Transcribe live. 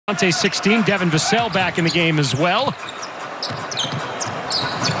16, Devin Vassell back in the game as well.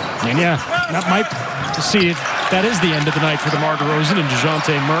 And yeah, that might see it. That is the end of the night for DeMar DeRozan and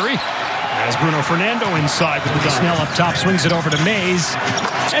DeJounte Murray. As Bruno Fernando inside with the Snell up top, swings it over to Mays,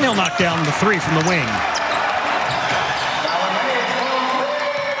 and he'll knock down the three from the wing.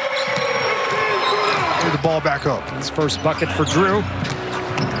 The ball back up. His first bucket for Drew.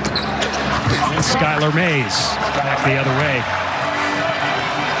 And Skylar Mays back the other way.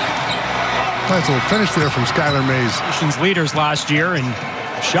 Nice little finish there from Skylar Mays. Nation's leaders last year in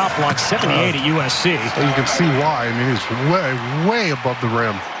shot block, 78 at USC. So you can see why. I mean, he's way above the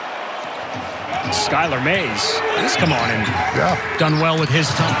rim. Skylar Mays, he's come on and done well with his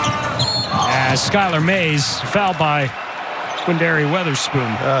time. As Skylar Mays fouled by Quindary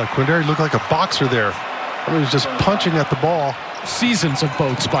Weatherspoon. Quindary looked like a boxer there. I mean, he was just punching at the ball. Seasons of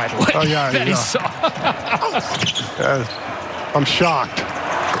boats, by the way. Oh, yeah, that he saw. I'm shocked.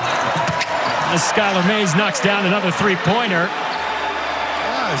 As Skylar Mays knocks down another three-pointer.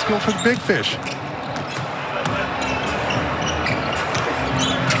 Yeah, he's going for the big fish.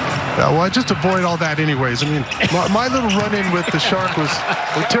 Yeah, well, I just avoid all that anyways. I mean, my little run-in with the shark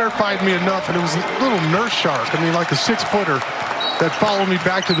it terrified me enough, and it was a little nurse shark. I mean, like a 6-footer that followed me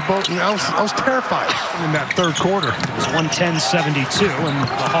back to the boat, and I was terrified in that third quarter. It was 110-72, and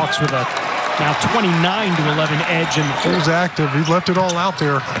the Hawks with a now 29-11 edge in the fourth. He was active. He left it all out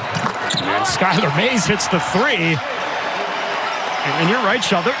there. And Skylar Mays hits the three. And you're right,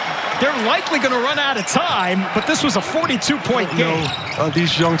 Shaw. They're likely going to run out of time, but this was a 42-point game.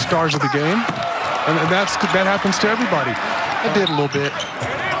 These young stars of the game, and that happens to everybody. I did a little bit.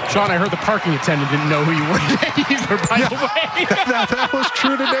 Sean, I heard the parking attendant didn't know who you were either, by the way. that was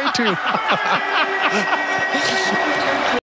true today, too.